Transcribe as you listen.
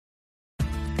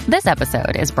This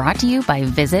episode is brought to you by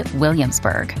Visit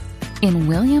Williamsburg. In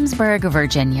Williamsburg,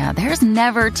 Virginia, there's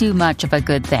never too much of a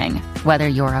good thing. Whether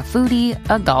you're a foodie,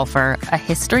 a golfer, a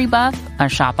history buff, a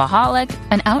shopaholic,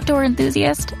 an outdoor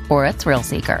enthusiast, or a thrill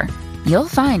seeker, you'll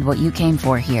find what you came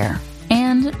for here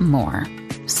and more.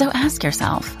 So ask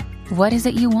yourself, what is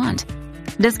it you want?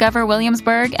 Discover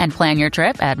Williamsburg and plan your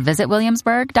trip at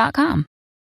visitwilliamsburg.com.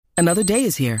 Another day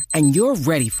is here, and you're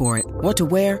ready for it. What to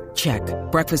wear? Check.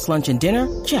 Breakfast, lunch, and dinner?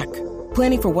 Check.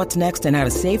 Planning for what's next and how to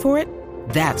save for it?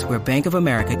 That's where Bank of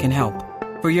America can help.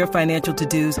 For your financial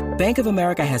to-dos, Bank of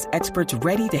America has experts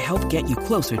ready to help get you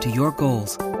closer to your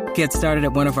goals. Get started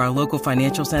at one of our local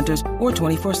financial centers or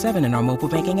 24/7 in our mobile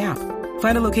banking app.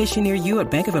 Find a location near you at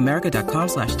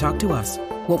bankofamerica.com/talktous.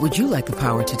 What would you like the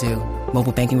power to do?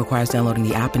 Mobile banking requires downloading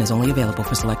the app and is only available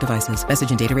for select devices.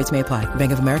 Message and data rates may apply.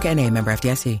 Bank of America N.A., member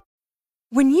FDIC.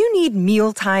 When you need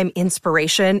mealtime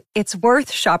inspiration, it's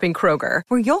worth shopping Kroger,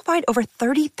 where you'll find over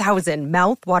 30,000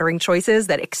 mouth-watering choices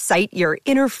that excite your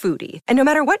inner foodie. And no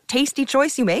matter what tasty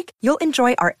choice you make, you'll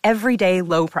enjoy our everyday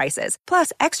low prices,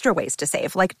 plus extra ways to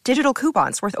save, like digital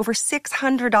coupons worth over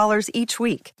 $600 each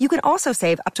week. You can also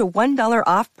save up to $1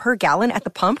 off per gallon at the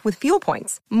pump with fuel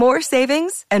points. More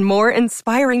savings and more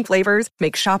inspiring flavors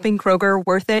make shopping Kroger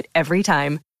worth it every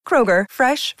time. Kroger,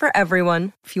 fresh for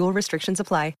everyone. Fuel restrictions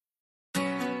apply.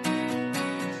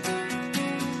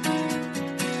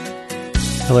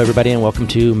 Hello, everybody, and welcome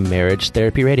to Marriage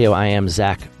Therapy Radio. I am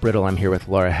Zach Brittle. I'm here with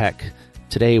Laura Heck.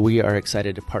 Today, we are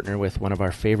excited to partner with one of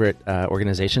our favorite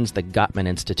organizations, the Gottman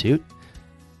Institute.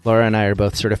 Laura and I are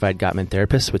both certified Gottman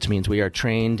therapists, which means we are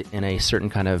trained in a certain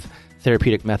kind of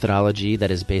therapeutic methodology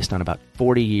that is based on about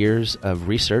 40 years of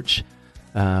research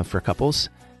for couples.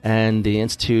 And the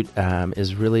Institute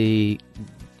is really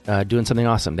doing something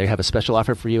awesome. They have a special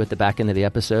offer for you at the back end of the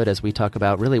episode as we talk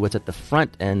about really what's at the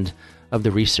front end of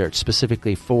the research,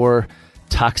 specifically 4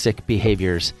 toxic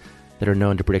behaviors that are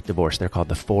known to predict divorce. They're called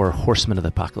the 4 Horsemen of the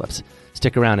Apocalypse.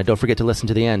 Stick around and don't forget to listen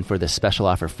to the end for this special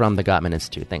offer from the Gottman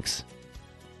Institute. Thanks.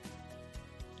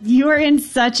 You are in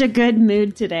such a good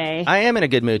mood today. I am in a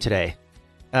good mood today.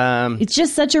 It's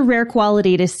just such a rare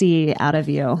quality to see out of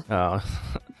you. Oh,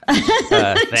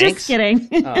 thanks. Just kidding.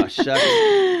 Oh,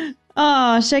 shucks.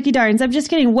 Oh, shucky darns. I'm just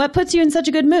kidding. What puts you in such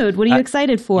a good mood? What are you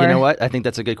excited for? You know what? I think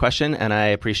that's a good question, and I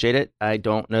appreciate it. I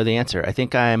don't know the answer. I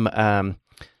think I'm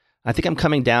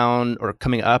coming down or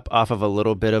coming up off of a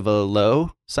little bit of a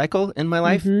low cycle in my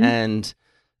life, and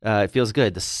it feels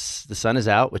good. The sun is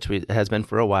out, which it has been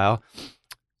for a while.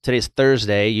 Today's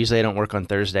Thursday. Usually I don't work on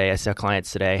Thursday. I saw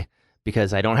clients today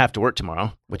because I don't have to work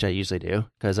tomorrow, which I usually do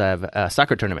because I have a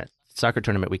soccer tournament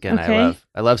weekend. Okay.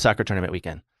 I love soccer tournament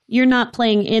weekend. You're not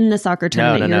playing in the soccer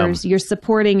tournament. No. You're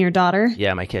supporting your daughter.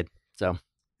 Yeah, my kid. So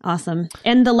awesome.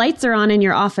 And the lights are on in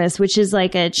your office, which is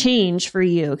like a change for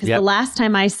you. Because the last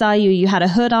time I saw you, you had a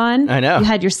hood on. I know. You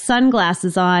had your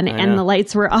sunglasses on and the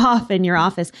lights were off in your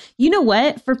office. You know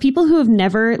what? For people who have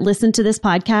never listened to this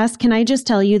podcast, can I just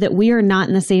tell you that we are not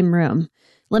in the same room?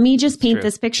 Let me just paint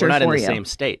this picture for you. We're not in the same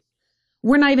state.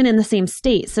 We're not even in the same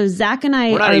state. So Zach and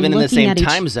I We're not even in the same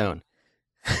time zone.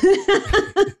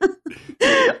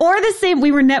 Or the same,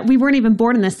 we weren't even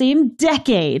born in the same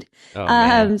decade. Oh,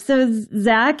 man. So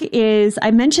Zach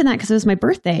I mentioned that because it was my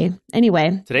birthday.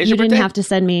 Anyway, Today's your birthday? You didn't have to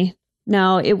send me.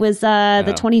 No, it was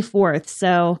the 24th.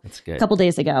 So that's good. A couple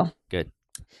days ago. Good.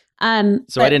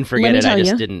 So I didn't forget it. I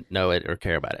just didn't know it or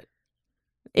care about it.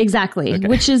 Exactly. Okay.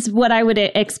 Which is what I would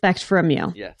expect from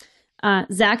you. Yeah.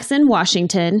 Zach's in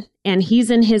Washington and he's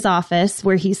in his office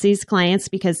where he sees clients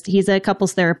because he's a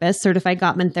couples therapist, certified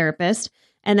Gottman therapist.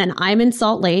 And then I'm in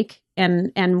Salt Lake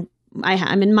and I'm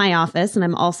in my office and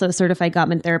I'm also a certified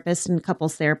Gottman therapist and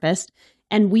couples therapist.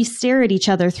 And we stare at each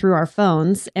other through our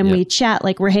phones and we chat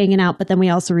like we're hanging out, but then we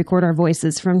also record our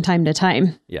voices from time to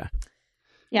time. Yeah.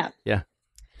 Yeah. Yeah.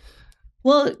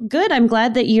 Well, good. I'm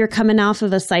glad that you're coming off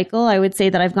of a cycle. I would say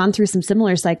that I've gone through some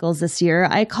similar cycles this year.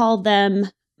 I call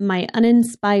them my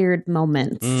uninspired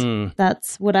moments.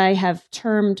 That's what I have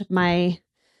termed my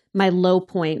low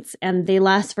points, and they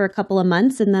last for a couple of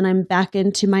months, and then I'm back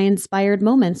into my inspired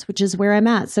moments, which is where I'm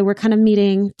at. So we're kind of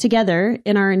meeting together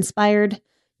in our inspired,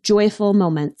 joyful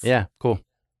moments. Yeah, cool.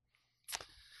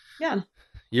 Yeah.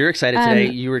 You're excited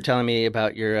today. You were telling me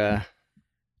about your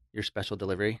special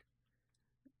delivery.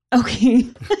 Okay.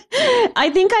 I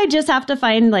think I just have to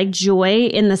find like joy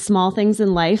in the small things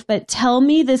in life, but tell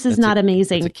me this is not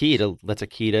amazing. That's a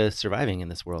key to surviving in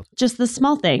this world. Just the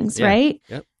small things, right?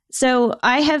 Yep. So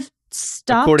I have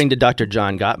stopped. According to Dr.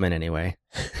 John Gottman, anyway.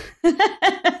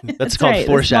 That's called right,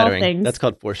 foreshadowing. That's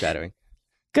called foreshadowing.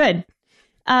 Good.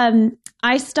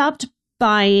 I stopped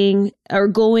buying or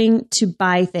going to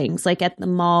buy things like at the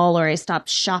mall, or I stopped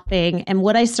shopping. And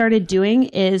what I started doing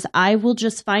is I will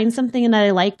just find something that I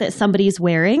like that somebody's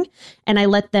wearing, and I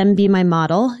let them be my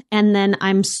model. And then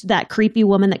I'm that creepy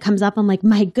woman that comes up. I'm like,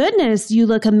 my goodness, you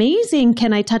look amazing.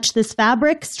 Can I touch this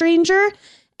fabric, stranger?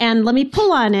 And let me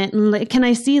pull on it. And can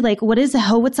I see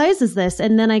what size is this?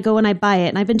 And then I go and I buy it.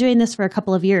 And I've been doing this for a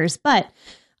couple of years, but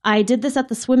I did this at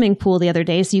the swimming pool the other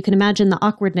day. So you can imagine the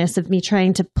awkwardness of me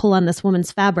trying to pull on this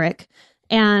woman's fabric.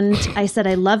 And I said,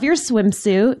 I love your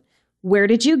swimsuit. Where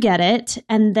did you get it?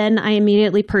 And then I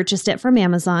immediately purchased it from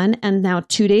Amazon. And now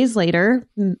 2 days later,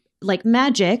 like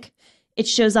magic, it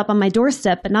shows up on my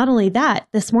doorstep. But not only that,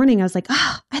 this morning I was like,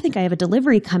 I think I have a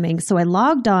delivery coming. So I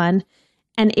logged on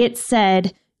and it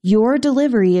said, your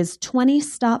delivery is 20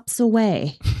 stops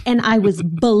away. And I was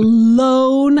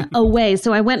blown away.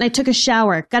 So I went and I took a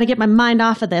shower. Got to get my mind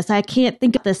off of this. I can't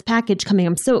think of this package coming.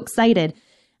 I'm so excited.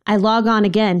 I log on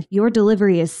again. Your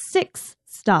delivery is 6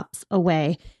 stops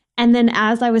away. And then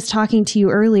as I was talking to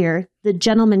you earlier, the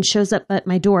gentleman shows up at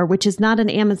my door, which is not an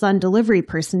Amazon delivery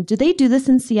person. Do they do this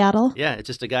in Seattle? Yeah, it's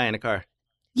just a guy in a car.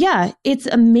 Yeah, it's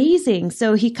amazing.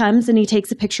 So he comes and he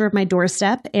takes a picture of my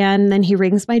doorstep, and then he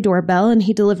rings my doorbell and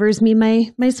he delivers me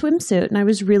my swimsuit. And I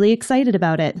was really excited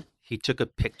about it. He took a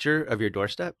picture of your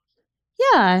doorstep?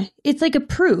 Yeah, it's like a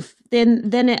proof.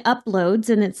 Then it uploads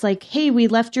and it's like, hey, we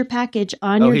left your package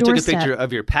on your doorstep. Oh, he took a picture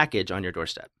of your package on your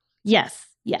doorstep. Yes.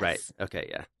 Right. Okay,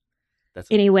 yeah.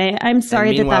 Anyway, I'm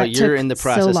sorry that took so long. Meanwhile, you're in the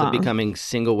process of becoming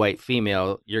single white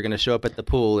female. You're going to show up at the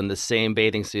pool in the same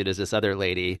bathing suit as this other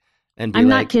lady. And I'm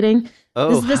not kidding.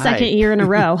 This is the second year in a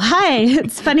row. Hi.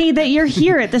 It's funny that you're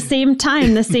here at the same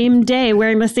time, the same day,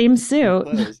 wearing the same suit.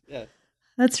 Yeah.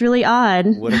 That's really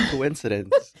odd. What a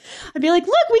coincidence. I'd be like,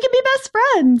 look, we can be best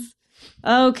friends.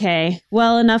 Okay.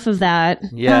 Well, enough of that.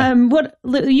 Yeah. What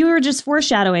you were just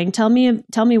foreshadowing. Tell me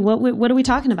what are we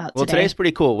talking about today? Well, today's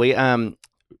pretty cool. We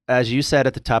as you said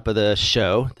at the top of the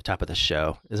show,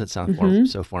 doesn't sound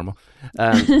so formal.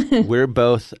 We're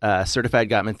both certified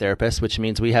Gottman therapists, which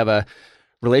means we have a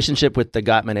relationship with the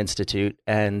Gottman Institute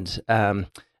and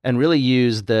really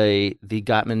use the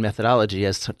Gottman methodology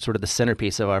as sort of the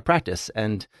centerpiece of our practice.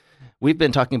 And we've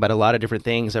been talking about a lot of different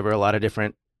things over a lot of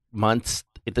different months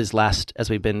as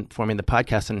we've been forming the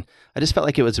podcast. And I just felt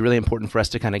like it was really important for us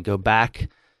to kind of go back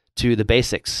to the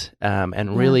basics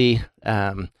and really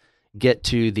get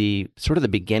to the sort of the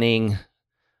beginning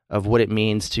of what it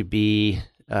means to be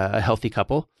a healthy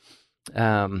couple.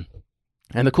 And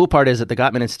the cool part is that the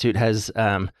Gottman Institute has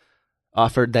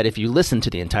offered that if you listen to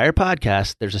the entire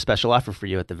podcast, there's a special offer for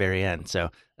you at the very end. So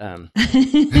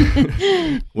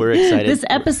we're excited. This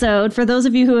episode, for those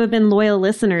of you who have been loyal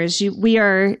listeners,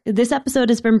 this episode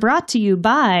has been brought to you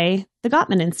by the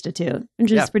Gottman Institute,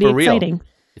 which is pretty exciting.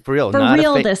 For real.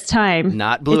 This time.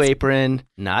 Not Blue Apron,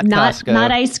 not Costco.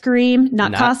 Not ice cream,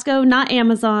 not Costco, not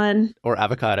Amazon. Or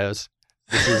avocados.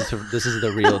 This is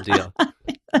the real deal.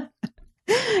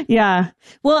 Yeah.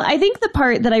 Well, I think the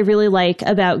part that I really like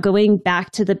about going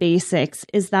back to the basics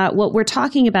is that what we're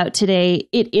talking about today,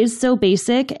 it is so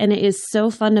basic and it is so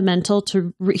fundamental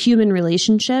to human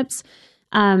relationships.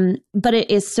 But it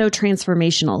is so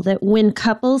transformational that when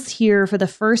couples hear for the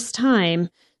first time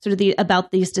sort of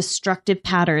about these destructive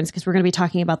patterns, because we're going to be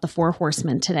talking about the 4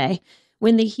 horsemen today.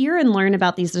 When they hear and learn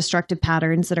about these destructive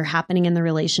patterns that are happening in the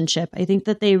relationship, I think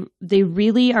that they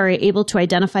really are able to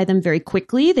identify them very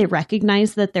quickly. They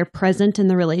recognize that they're present in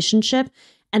the relationship.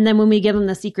 And then when we give them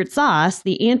the secret sauce,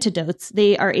 the antidotes,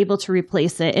 they are able to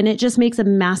replace it. And it just makes a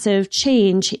massive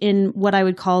change in what I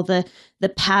would call the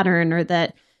pattern or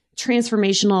that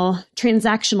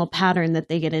transactional pattern that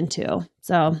they get into.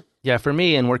 So yeah, for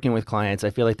me in working with clients,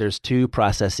 I feel like there's 2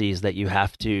 processes that you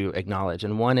have to acknowledge.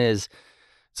 And one is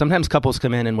sometimes couples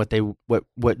come in and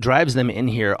what drives them in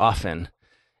here often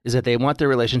is that they want their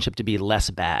relationship to be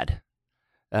less bad.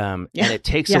 And it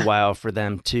takes a while for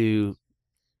them to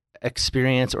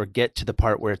experience or get to the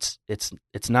part where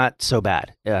it's not so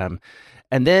bad. And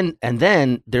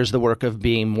then there's the work of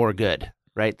being more good,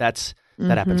 right? That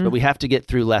happens, but we have to get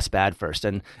through less bad first.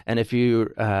 And if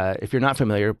you're not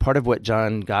familiar, part of what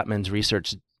John Gottman's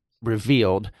research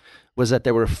revealed was that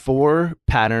there were 4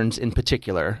 patterns in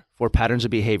particular, 4 patterns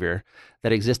of behavior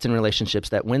that exist in relationships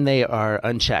that when they are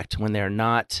unchecked, when they're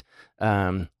not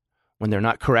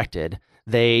corrected,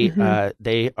 they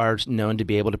are known to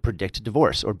be able to predict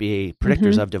divorce or be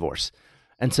predictors of divorce.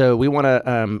 And so we want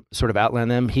to sort of outline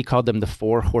them. He called them the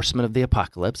 4 horsemen of the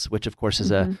apocalypse, which of course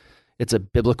is it's a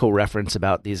biblical reference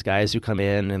about these guys who come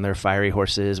in and they're fiery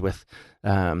horses with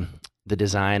the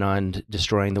design on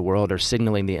destroying the world or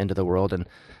signaling the end of the world.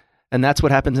 And that's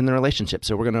what happens in the relationship.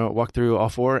 So we're going to walk through all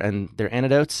 4 and their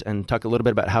antidotes and talk a little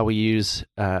bit about how we use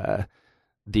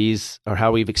these, or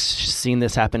how we've seen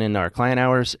this happen in our client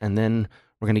hours. And then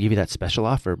we're going to give you that special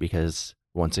offer because,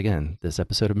 once again, this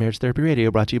episode of Marriage Therapy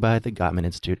Radio brought to you by the Gottman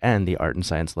Institute and the Art and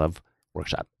Science Love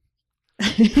Workshop.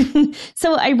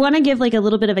 So I want to give like a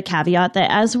little bit of a caveat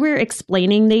that as we're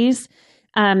explaining these,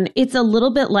 it's a little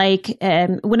bit like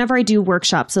whenever I do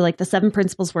workshops, so like the 7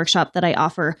 Principles workshop that I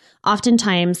offer,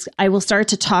 oftentimes I will start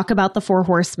to talk about the 4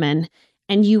 horsemen,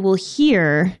 and you will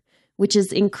hear, which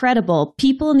is incredible,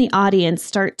 people in the audience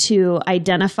start to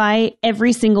identify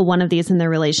every single one of these in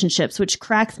their relationships, which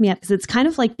cracks me up because it's kind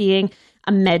of like being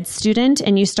a med student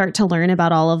and you start to learn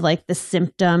about all of like the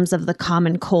symptoms of the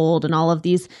common cold and all of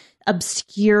these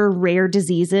obscure rare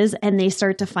diseases, and they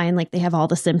start to find like they have all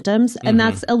the symptoms. And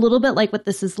that's a little bit like what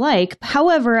this is like.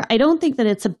 However, I don't think that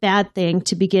it's a bad thing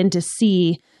to begin to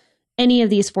see any of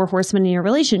these 4 horsemen in your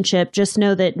relationship. Just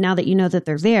know that now that you know that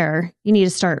they're there, you need to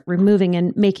start removing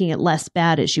and making it less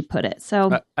bad, as you put it.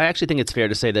 So I actually think it's fair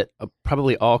to say that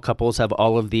probably all couples have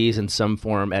all of these in some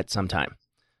form at some time.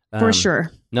 For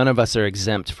sure. None of us are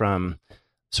exempt from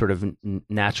sort of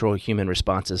natural human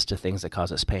responses to things that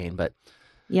cause us pain, but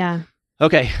yeah.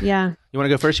 Okay. Yeah. You want to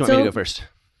go first? You want me to go first?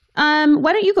 Why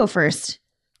don't you go first?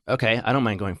 Okay. I don't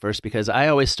mind going first because I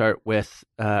always start with,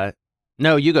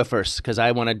 no, you go first because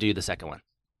I want to do the second one.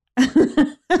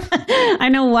 I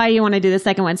know why you want to do the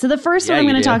second one. So the first one I'm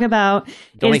going to talk about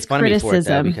is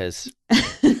criticism. Because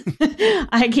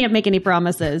I can't make any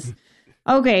promises.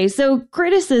 Okay. So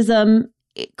criticism,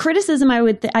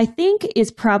 I think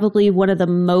is probably one of the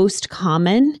most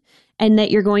common, and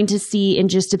that you're going to see in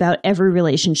just about every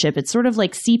relationship. It's sort of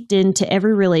like seeped into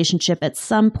every relationship at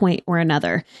some point or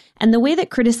another. And the way that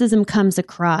criticism comes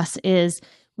across is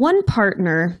one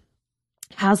partner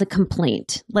has a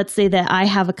complaint. Let's say that I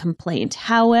have a complaint.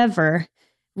 However,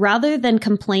 rather than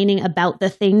complaining about the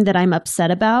thing that I'm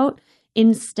upset about,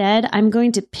 instead, I'm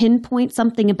going to pinpoint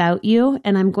something about you,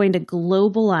 and I'm going to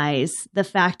globalize the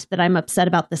fact that I'm upset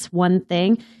about this one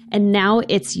thing. And now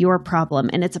it's your problem,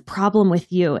 and it's a problem with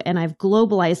you. And I've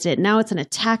globalized it. Now it's an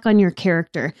attack on your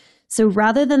character. So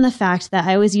rather than the fact that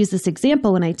I always use this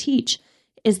example when I teach,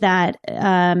 is that,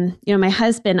 my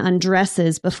husband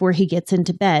undresses before he gets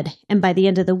into bed. And by the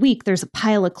end of the week, there's a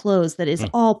pile of clothes that is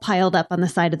all piled up on the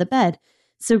side of the bed.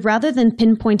 So rather than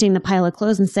pinpointing the pile of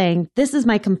clothes and saying, this is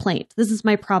my complaint, this is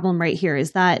my problem right here,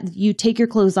 is that you take your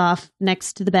clothes off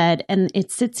next to the bed and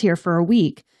it sits here for a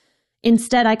week.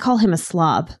 Instead, I call him a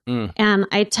slob. And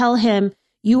I tell him,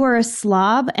 you are a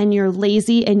slob and you're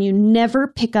lazy and you never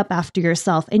pick up after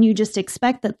yourself. And you just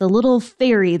expect that the little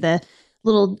fairy, the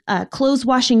little clothes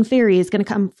washing fairy is going to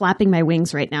come flapping my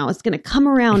wings right now. It's going to come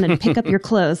around and pick up your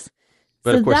clothes.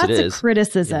 But so of course that's it is. A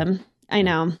criticism. Yeah. I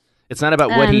know. It's not about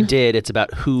what he did. It's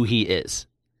about who he is.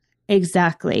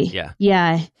 Exactly. Yeah.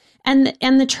 Yeah. And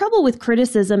the trouble with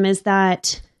criticism is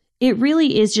that it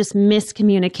really is just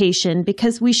miscommunication,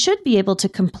 because we should be able to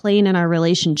complain in our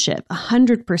relationship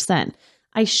 100%.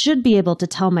 I should be able to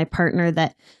tell my partner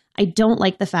that I don't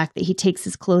like the fact that he takes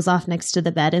his clothes off next to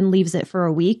the bed and leaves it for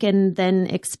a week and then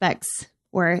expects,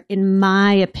 or in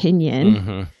my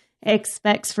opinion,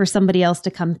 expects for somebody else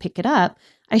to come pick it up.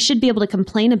 I should be able to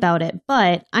complain about it,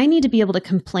 but I need to be able to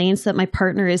complain so that my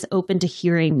partner is open to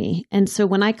hearing me. And so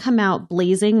when I come out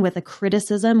blazing with a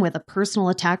criticism, with a personal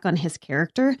attack on his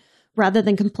character, rather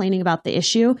than complaining about the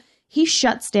issue, he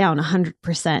shuts down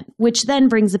 100%, which then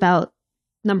brings about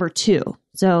number 2.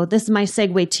 So this is my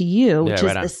segue to you, which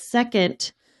is the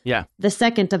second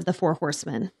of the 4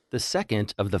 horsemen. The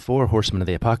second of the 4 horsemen of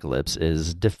the apocalypse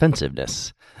is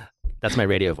defensiveness. That's my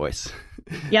radio voice.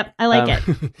 Yep, I like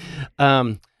it.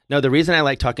 No, the reason I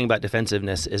like talking about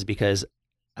defensiveness is because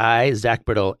I, Zach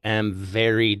Brittle, am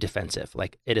very defensive.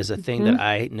 Like, it is a thing that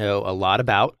I know a lot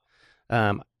about.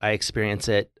 I experience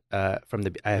it I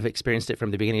have experienced it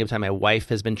from the beginning of time. My wife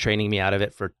has been training me out of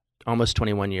it for almost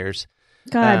 21 years.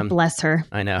 God bless her.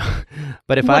 I know.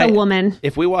 But what a woman.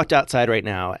 If we walked outside right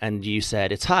now and you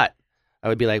said it's hot, I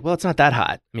would be like, well, it's not that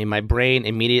hot. I mean, my brain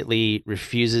immediately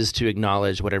refuses to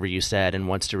acknowledge whatever you said and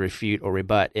wants to refute or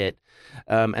rebut it.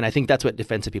 And I think that's what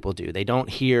defensive people do. They don't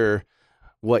hear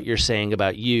what you're saying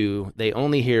about you. They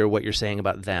only hear what you're saying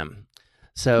about them.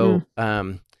 So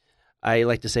I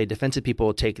like to say defensive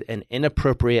people take an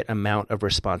inappropriate amount of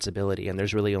responsibility. And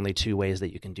there's really only 2 ways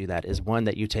that you can do that. Is one,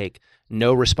 that you take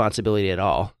no responsibility at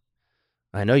all.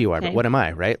 I know you are, but what am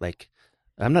I, right? Like,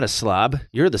 I'm not a slob.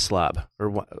 You're the slob.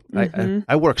 Or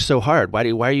I work so hard. Why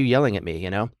are you yelling at me?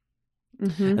 You know.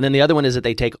 And then the other one is that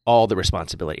they take all the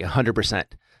responsibility, 100%.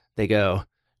 They go,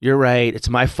 "You're right. It's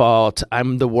my fault.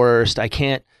 I'm the worst. I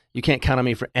can't you can't count on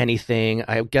me for anything.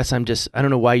 I guess I don't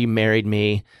know why you married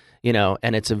me,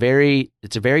 and it's a very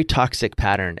toxic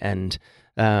pattern. And,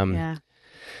 and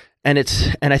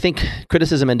I think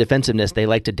criticism and defensiveness, they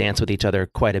like to dance with each other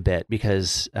quite a bit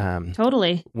because,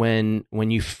 totally, when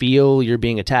you feel you're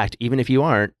being attacked, even if you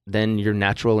aren't, then your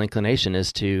natural inclination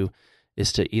is to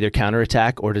either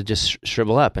counterattack or to just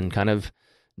shrivel up and kind of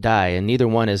die. And neither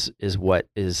one is what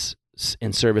is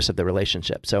in service of the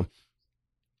relationship. So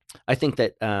I think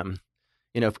that,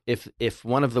 if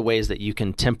one of the ways that you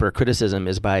can temper criticism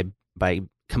is by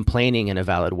complaining in a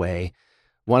valid way,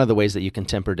 one of the ways that you can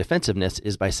temper defensiveness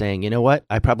is by saying, you know what,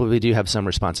 I probably do have some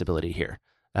responsibility here.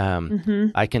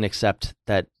 I can accept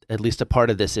that at least a part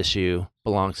of this issue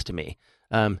belongs to me.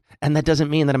 And that doesn't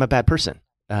mean that I'm a bad person,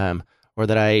 or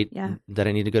that I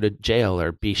need to go to jail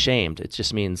or be shamed. It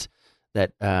just means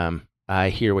that I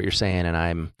hear what you're saying, and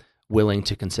I'm willing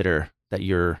to consider that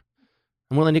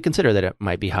it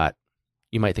might be hot.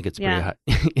 You might think it's pretty hot,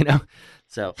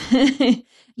 So,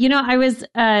 I was,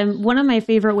 one of my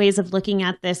favorite ways of looking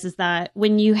at this is that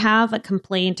when you have a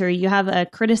complaint or you have a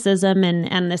criticism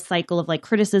and this cycle of like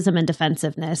criticism and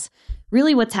defensiveness,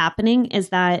 really what's happening is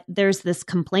that there's this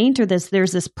complaint or there's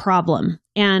this problem,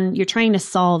 and you're trying to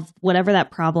solve whatever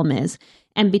that problem is.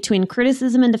 And between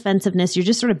criticism and defensiveness, you're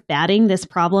just sort of batting this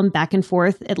problem back and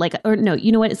forth. It's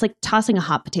like tossing a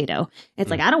hot potato. It's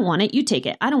like, I don't want it, you take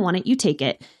it. I don't want it, you take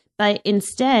it. But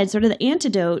instead, sort of the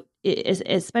antidote,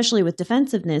 especially with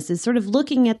defensiveness, is sort of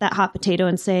looking at that hot potato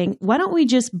and saying, why don't we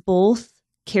just both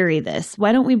carry this?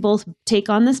 Why don't we both take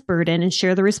on this burden and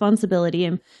share the responsibility?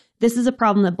 And this is a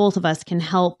problem that both of us can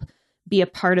help be a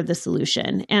part of the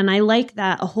solution. And I like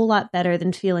that a whole lot better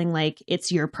than feeling like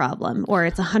it's your problem or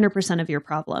it's 100% of your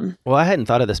problem. Well, I hadn't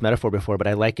thought of this metaphor before, but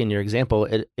I like in your example,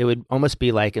 it would almost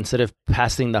be like, instead of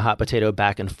passing the hot potato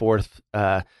back and forth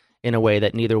in a way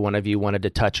that neither one of you wanted to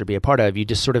touch or be a part of, you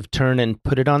just sort of turn and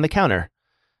put it on the counter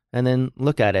and then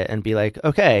look at it and be like,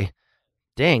 okay,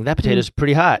 dang, that potato's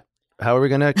pretty hot. How are we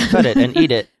going to cut it and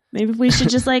eat it? Maybe we should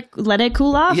just let it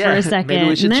cool off for a second. Maybe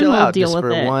we should and then chill we'll out deal just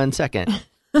with for it. 1 second.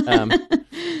 Okay.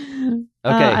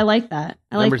 I like that.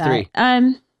 Number 3.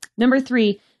 Number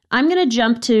 3, I'm going to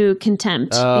jump to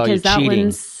contempt because that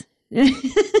cheating. One's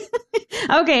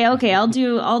okay. I'll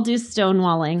do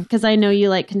stonewalling because I know you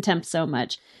like contempt so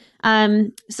much. So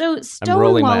stonewalling, I'm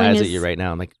rolling my eyes at you right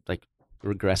now. I'm like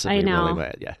regressively rolling my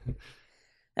eyes. Yeah.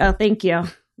 Oh, thank you.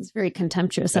 It's very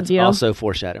contemptuous That's of you. Also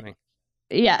foreshadowing.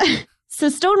 Yeah. So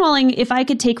stonewalling, if I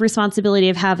could take responsibility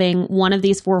of having one of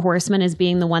these 4 horsemen as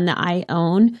being the one that I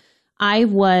own, I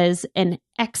was an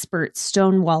expert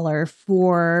stonewaller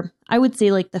for, I would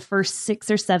say, like the first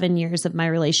 6 or 7 years of my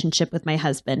relationship with my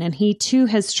husband. And he too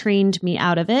has trained me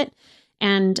out of it.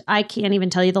 And I can't even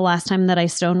tell you the last time that I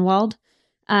stonewalled.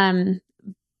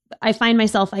 I find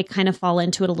myself, I kind of fall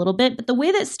into it a little bit. But the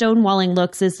way that stonewalling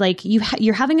looks is like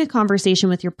you're having a conversation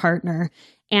with your partner,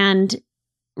 and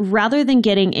rather than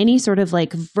getting any sort of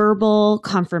like verbal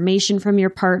confirmation from your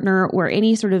partner or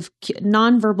any sort of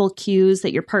nonverbal cues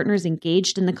that your partner's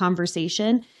engaged in the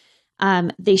conversation,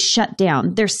 they shut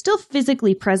down. They're still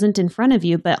physically present in front of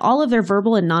you, but all of their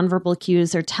verbal and nonverbal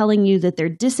cues are telling you that they're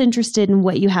disinterested in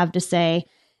what you have to say.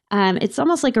 It's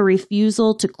almost like a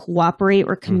refusal to cooperate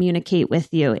or communicate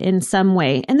with you in some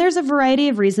way. And there's a variety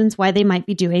of reasons why they might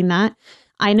be doing that.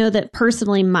 I know that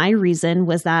personally, my reason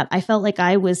was that I felt like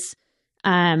I was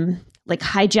like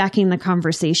hijacking the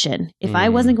conversation. If I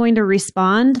wasn't going to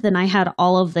respond, then I had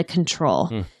all of the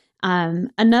control.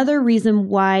 Another reason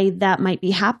why that might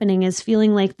be happening is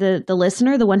feeling like the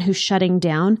listener, the one who's shutting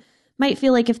down, might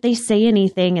feel like if they say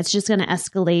anything, it's just going to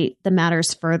escalate the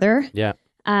matters further. Yeah.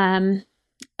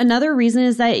 Another reason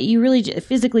is that you really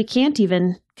physically can't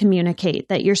even communicate,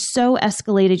 that you're so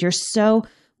escalated, you're so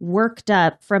worked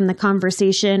up from the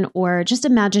conversation, or just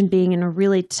imagine being in a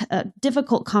really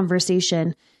difficult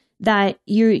conversation that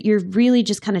you're really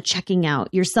just kind of checking out.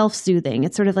 You're self-soothing.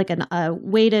 It's sort of like a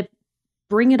way to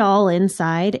bring it all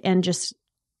inside and just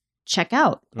check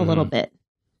out a little bit.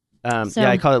 Yeah,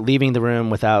 I call it leaving the room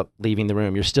without leaving the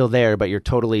room. You're still there, but you're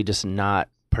totally just not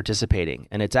participating.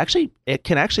 And it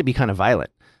can actually be kind of violent.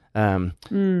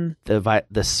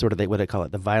 The sort of what they call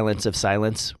it, the violence of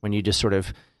silence, when you just sort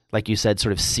of, like you said,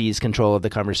 sort of seize control of the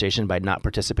conversation by not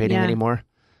participating anymore.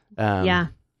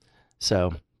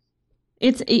 So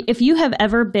it's, if you have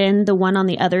ever been the one on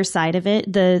the other side of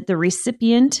it, the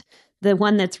recipient, the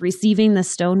one that's receiving the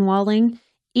stonewalling,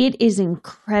 it is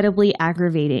incredibly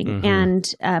aggravating. Mm-hmm.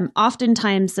 And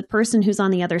oftentimes the person who's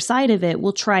on the other side of it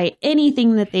will try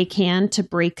anything that they can to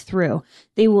break through.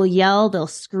 They will yell, they'll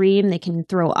scream, they can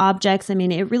throw objects. I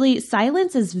mean,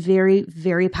 silence is very,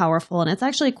 very powerful. And it's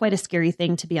actually quite a scary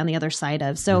thing to be on the other side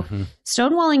of. So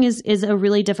stonewalling is a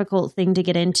really difficult thing to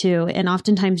get into. And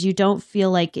oftentimes you don't feel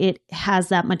like it has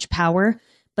that much power,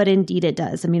 but indeed it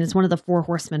does. I mean, it's one of the 4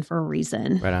 horsemen for a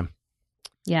reason. Right on.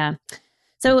 Yeah.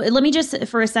 So let me just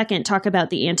for a second talk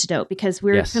about the antidote, because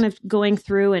we're kind of going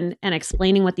through and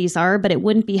explaining what these are, but it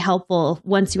wouldn't be helpful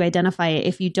once you identify it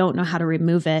if you don't know how to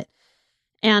remove it.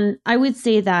 And I would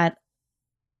say that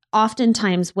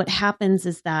oftentimes what happens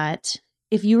is that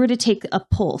if you were to take a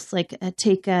pulse, like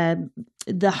take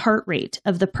the heart rate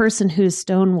of the person who's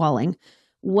stonewalling,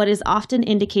 what is often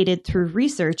indicated through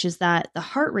research is that the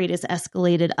heart rate is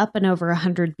escalated up and over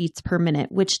 100 beats per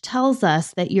minute, which tells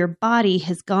us that your body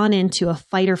has gone into a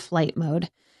fight or flight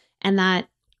mode. And that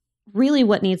really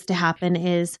what needs to happen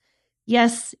is,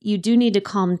 yes, you do need to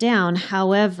calm down.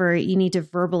 However, you need to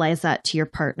verbalize that to your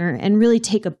partner and really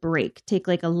take a break. Take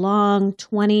like a long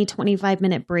 20,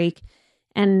 25-minute break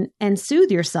and soothe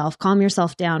yourself, calm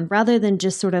yourself down, rather than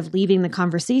just sort of leaving the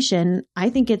conversation. I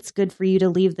think it's good for you to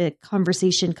leave the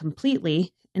conversation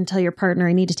completely and tell your partner,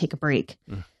 I need to take a break.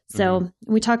 Mm-hmm. So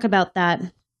we talk about that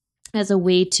as a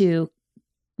way to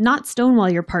not stonewall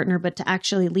your partner, but to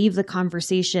actually leave the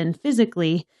conversation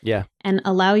physically and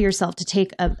allow yourself to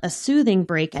take a soothing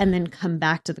break and then come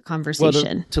back to the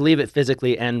conversation. Well, to leave it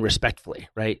physically and respectfully,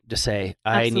 right? To say,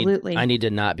 I need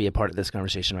to not be a part of this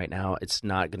conversation right now. It's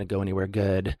not going to go anywhere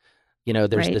good. You know,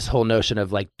 there's this whole notion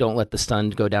of like, don't let the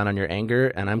sun go down on your anger.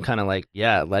 And I'm kind of like,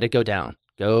 yeah, let it go down.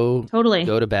 Go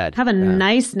to bed. Have a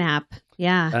nice nap.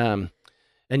 Yeah.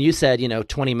 And you said,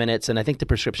 20 minutes, and I think the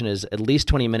prescription is at least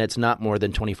 20 minutes, not more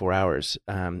than 24 hours,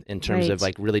 in terms of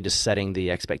like really just setting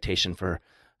the expectation for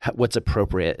what's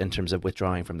appropriate in terms of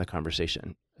withdrawing from the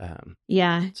conversation.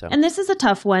 And this is a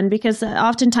tough one because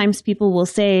oftentimes people will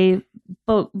say,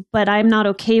 but I'm not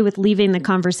okay with leaving the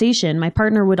conversation. My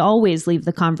partner would always leave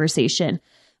the conversation.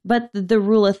 But the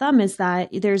rule of thumb is that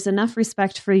there's enough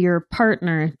respect for your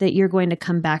partner that you're going to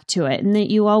come back to it, and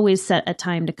that you always set a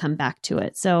time to come back to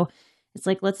it. So it's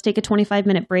like, let's take a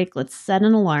 25-minute break. Let's set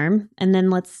an alarm and then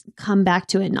let's come back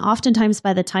to it. And oftentimes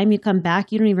by the time you come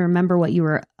back, you don't even remember what you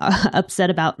were upset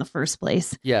about in the first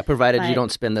place. Yeah, provided you don't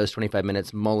spend those 25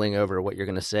 minutes mulling over what you're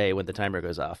going to say when the timer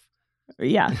goes off.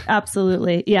 Yeah,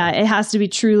 absolutely. Yeah, it has to be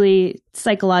truly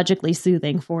psychologically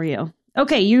soothing for you.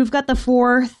 Okay, you've got the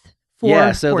fourth. So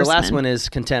horsemen. The last one is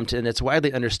contempt, and it's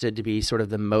widely understood to be sort of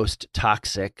the most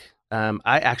toxic. I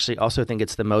actually also think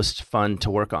it's the most fun to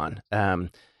work on.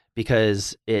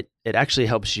 Because it actually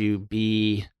helps you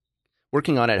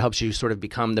working on it helps you sort of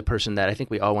become the person that I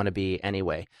think we all want to be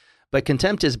anyway. But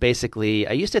contempt is basically,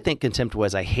 I used to think contempt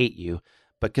was I hate you,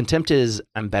 but contempt is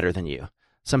I'm better than you.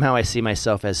 Somehow I see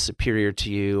myself as superior to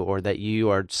you, or that you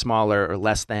are smaller or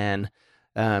less than.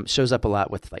 Shows up a lot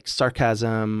with like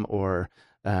sarcasm or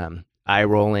eye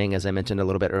rolling, as I mentioned a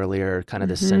little bit earlier, kind of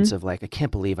this sense of like, I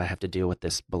can't believe I have to deal with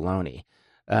this baloney.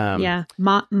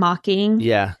 Mocking.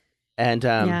 Yeah. And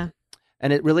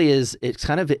it really is. It's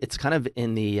kind of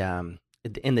in the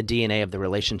DNA of the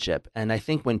relationship. And I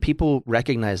think when people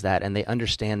recognize that and they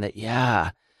understand that,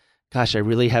 gosh, I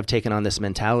really have taken on this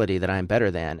mentality that I'm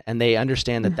better than, and they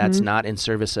understand that that's not in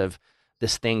service of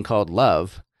this thing called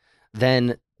love,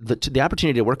 then the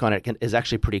opportunity to work on it is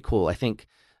actually pretty cool. I think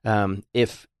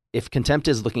if contempt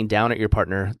is looking down at your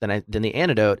partner, then the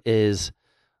antidote is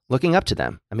looking up to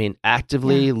them. I mean,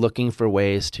 actively looking for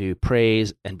ways to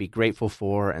praise and be grateful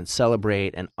for and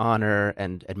celebrate and honor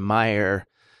and admire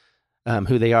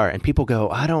who they are. And people go,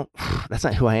 that's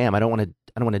not who I am. I don't want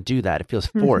to do that. It feels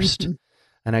forced.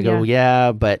 And I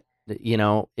go, but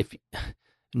if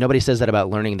nobody says that about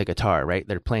learning the guitar, right?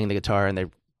 They're playing the guitar and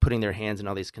they're putting their hands in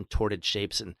all these contorted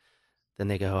shapes. And then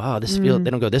they go, they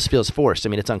don't go, this feels forced. I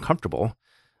mean, it's uncomfortable.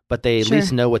 But they at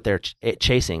least know what they're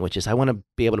chasing, which is I want to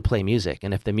be able to play music.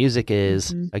 And if the music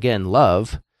is, again,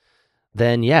 love,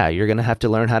 then you're going to have to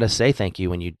learn how to say thank you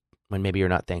when maybe you're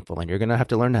not thankful. And you're going to have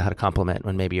to learn how to compliment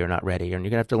when maybe you're not ready. And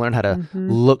you're going to have to learn how to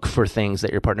look for things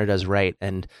that your partner does right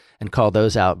and call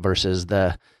those out versus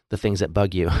the things that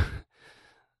bug you.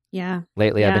 Yeah.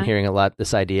 Lately, I've been hearing a lot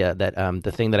this idea that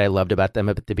the thing that I loved about them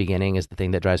at the beginning is the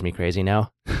thing that drives me crazy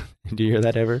now. Do you hear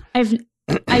that ever?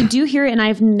 I do hear it, and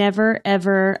I've never,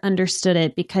 ever understood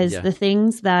it because the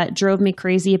things that drove me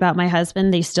crazy about my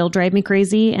husband, they still drive me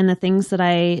crazy. And the things that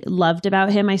I loved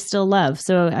about him, I still love.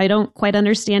 So I don't quite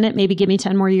understand it. Maybe give me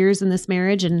 10 more years in this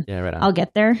marriage and I'll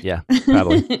get there. Yeah,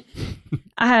 probably.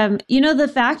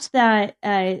 The fact that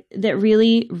that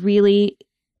really, really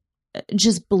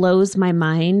just blows my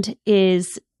mind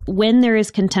is when there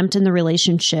is contempt in the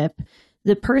relationship,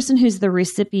 the person who's the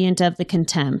recipient of the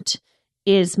contempt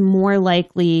is more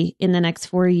likely in the next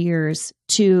 4 years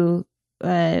to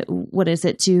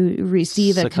to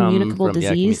receive a communicable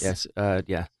disease.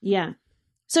 Yeah.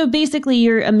 So basically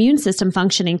your immune system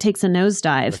functioning takes a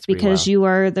nosedive because you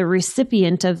are the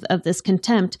recipient of this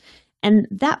contempt. And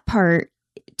that part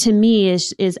to me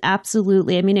is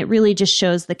absolutely, it really just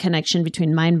shows the connection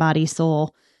between mind, body,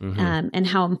 soul, and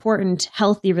how important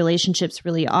healthy relationships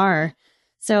really are.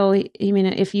 So,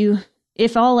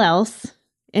 if all else,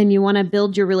 and you want to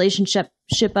build your relationship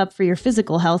up for your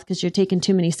physical health because you're taking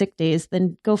too many sick days,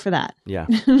 then go for that. Yeah.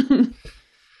 So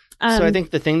I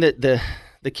think the thing that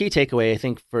the key takeaway, I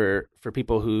think for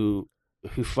people who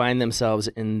find themselves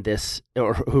in this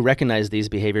or who recognize these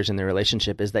behaviors in their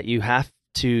relationship is that you have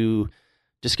to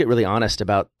just get really honest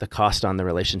about the cost on the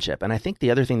relationship. And I think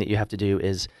the other thing that you have to do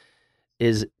is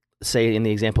say in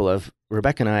the example of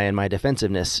Rebecca and I and my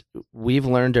defensiveness, we've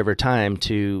learned over time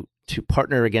to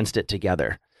partner against it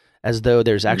together, as though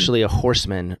there's actually a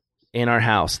horseman in our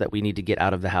house that we need to get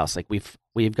out of the house. Like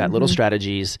we've got little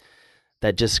strategies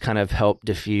that just kind of help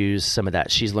diffuse some of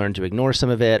that. She's learned to ignore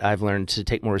some of it. I've learned to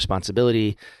take more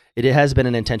responsibility. It has been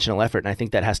an intentional effort. And I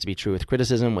think that has to be true with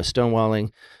criticism, with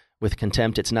stonewalling, with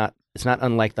contempt. It's not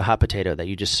unlike the hot potato that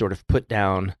you just sort of put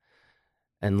down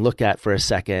and look at for a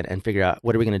second and figure out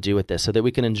what are we going to do with this so that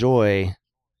we can enjoy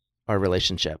our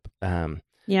relationship.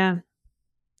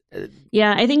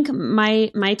 Yeah, I think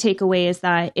my takeaway is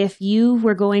that if you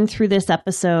were going through this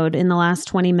episode in the last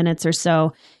 20 minutes or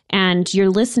so, and you're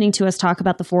listening to us talk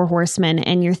about the 4 horsemen,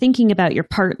 and you're thinking about your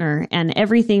partner and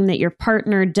everything that your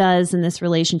partner does in this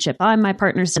relationship, I'm my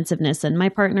partner's sensitiveness, and my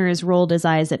partner has rolled his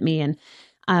eyes at me, and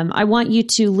I want you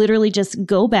to literally just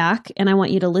go back, and I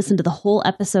want you to listen to the whole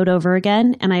episode over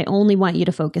again, and I only want you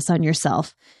to focus on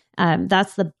yourself.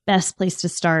 That's the best place to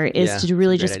start is to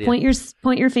really just point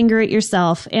your finger at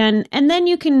yourself. And then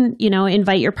you can,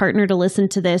 invite your partner to listen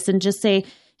to this and just say,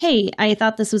 hey, I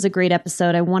thought this was a great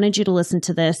episode. I wanted you to listen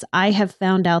to this. I have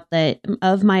found out that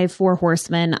of my 4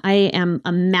 horsemen, I am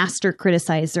a master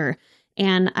criticizer,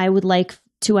 and I would like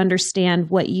to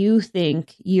understand what you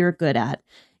think you're good at.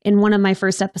 In one of my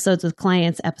first sessions with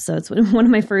clients,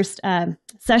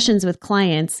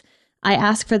 I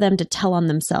asked for them to tell on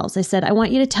themselves. I said, I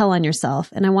want you to tell on yourself,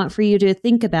 and I want for you to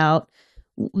think about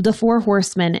the 4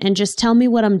 horsemen and just tell me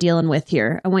what I'm dealing with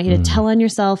here. I want you to tell on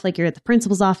yourself like you're at the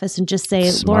principal's office and just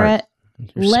say, Smart.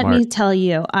 Laura, let me tell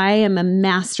you, I am a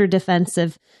master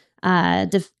defensiveness. I'm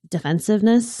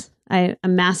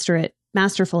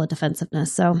masterful at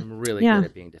defensive-ness. So I'm really good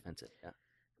at being defensive. Yeah.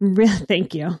 Really,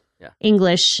 thank you. Yeah.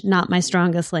 English, not my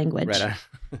strongest language. Right.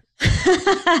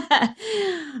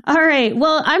 All right.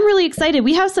 Well, I'm really excited.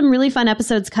 We have some really fun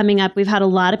episodes coming up. We've had a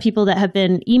lot of people that have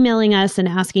been emailing us and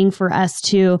asking for us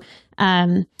to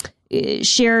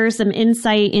share some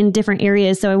insight in different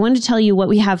areas. So I wanted to tell you what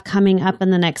we have coming up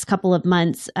in the next couple of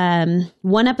months.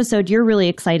 One episode you're really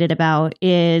excited about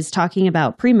is talking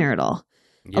about premarital.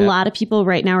 Yep. A lot of people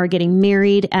right now are getting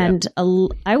married, and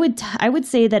I would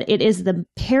say that it is the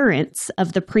parents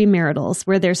of the premaritals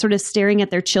where they're sort of staring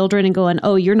at their children and going,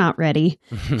 "Oh, you're not ready."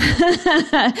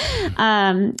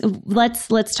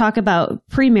 Let's talk about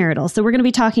premarital. So we're going to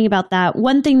be talking about that.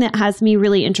 One thing that has me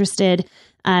really interested,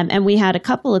 and we had a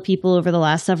couple of people over the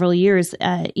last several years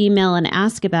email and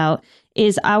ask about,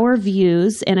 is our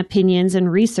views and opinions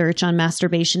and research on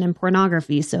masturbation and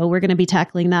pornography. So we're going to be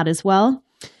tackling that as well.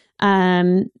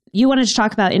 You wanted to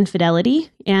talk about infidelity,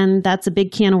 and that's a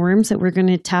big can of worms that we're going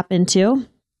to tap into.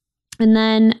 And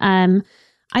then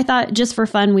I thought just for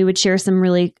fun, we would share some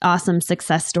really awesome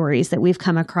success stories that we've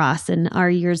come across in our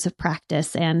years of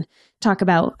practice and talk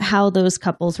about how those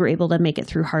couples were able to make it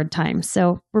through hard times.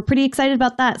 So we're pretty excited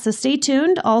about that. So stay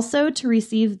tuned also to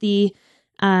receive the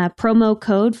promo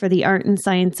code for the Art and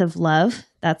Science of Love.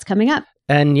 That's coming up.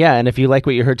 And if you like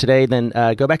what you heard today, then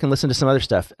go back and listen to some other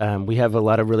stuff. We have a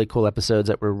lot of really cool episodes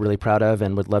that we're really proud of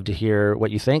and would love to hear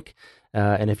what you think.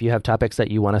 And if you have topics that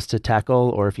you want us to tackle,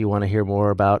 or if you want to hear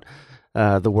more about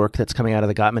the work that's coming out of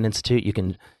the Gottman Institute, you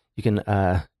can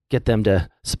get them to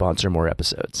sponsor more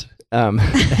episodes.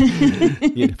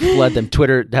 You flood them.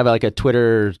 Have like a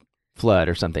Twitter flood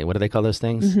or something. What do they call those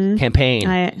things? Mm-hmm.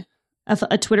 Campaign.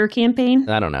 A Twitter campaign?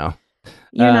 I don't know.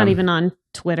 You're not even on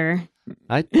Twitter.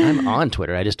 I'm on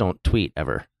Twitter. I just don't tweet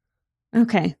ever.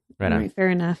 Okay. Right on. Fair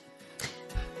enough.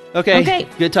 Okay.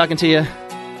 Good talking to you.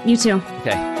 You too.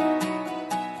 Okay.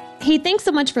 Hey, thanks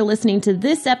so much for listening to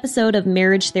this episode of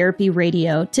Marriage Therapy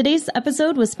Radio. Today's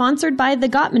episode was sponsored by the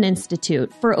Gottman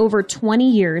Institute. For over 20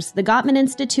 years, the Gottman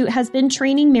Institute has been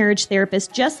training marriage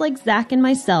therapists just like Zach and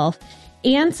myself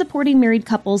and supporting married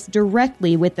couples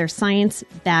directly with their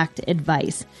science-backed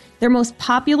advice. Their most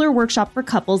popular workshop for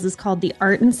couples is called The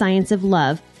Art and Science of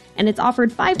Love, and it's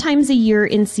offered 5 times a year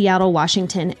in Seattle,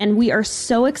 Washington. And we are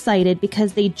so excited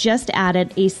because they just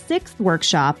added a 6th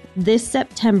workshop this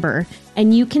September,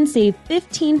 and you can save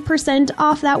 15%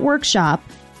 off that workshop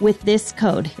with this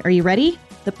code. Are you ready?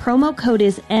 The promo code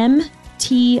is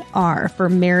MTR for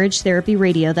Marriage Therapy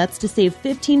Radio. That's to save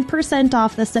 15%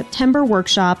 off the September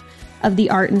workshop of The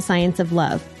Art and Science of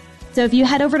Love. So if you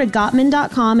head over to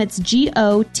Gottman.com, it's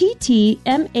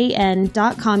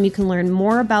GOTTMAN.com, you can learn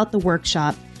more about the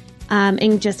workshop.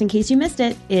 And just in case you missed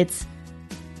it, it's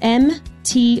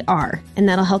MTR, and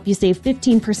that'll help you save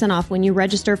 15% off when you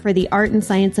register for the Art and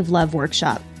Science of Love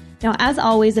workshop. Now, as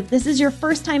always, if this is your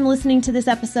first time listening to this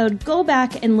episode, go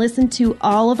back and listen to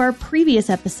all of our previous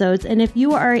episodes. And if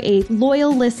you are a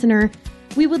loyal listener,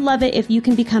 we would love it if you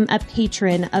can become a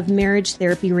patron of Marriage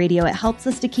Therapy Radio. It helps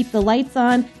us to keep the lights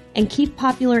on and keep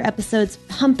popular episodes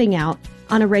pumping out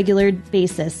on a regular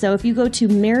basis. So if you go to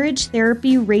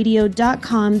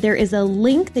marriagetherapyradio.com, there is a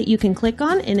link that you can click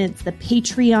on, and it's the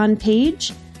Patreon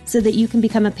page so that you can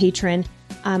become a patron.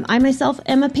 I myself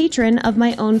am a patron of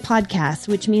my own podcast,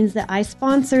 which means that I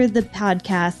sponsor the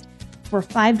podcast for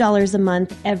 $5 a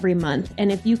month every month.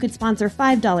 And if you could sponsor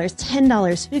 $5, $10,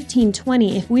 $15,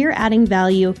 $20, if we are adding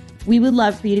value, we would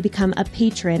love for you to become a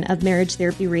patron of Marriage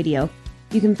Therapy Radio.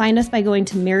 You can find us by going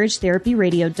to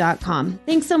marriagetherapyradio.com.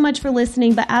 Thanks so much for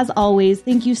listening, but as always,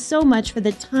 thank you so much for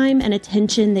the time and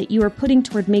attention that you are putting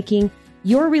toward making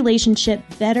your relationship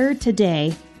better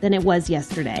today than it was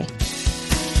yesterday.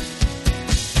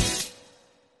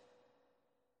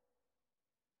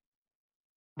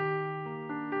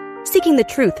 Seeking the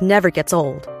truth never gets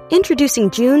old.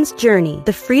 Introducing June's Journey,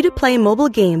 the free-to-play mobile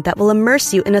game that will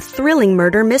immerse you in a thrilling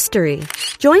murder mystery.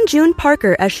 Join June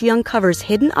Parker as she uncovers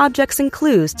hidden objects and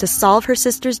clues to solve her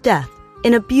sister's death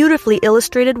in a beautifully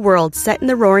illustrated world set in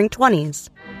the Roaring 20s.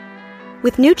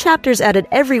 With new chapters added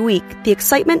every week, the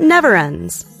excitement never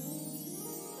ends.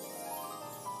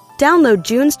 Download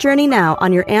June's Journey now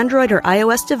on your Android or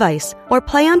iOS device, or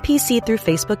play on PC through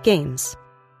Facebook Games.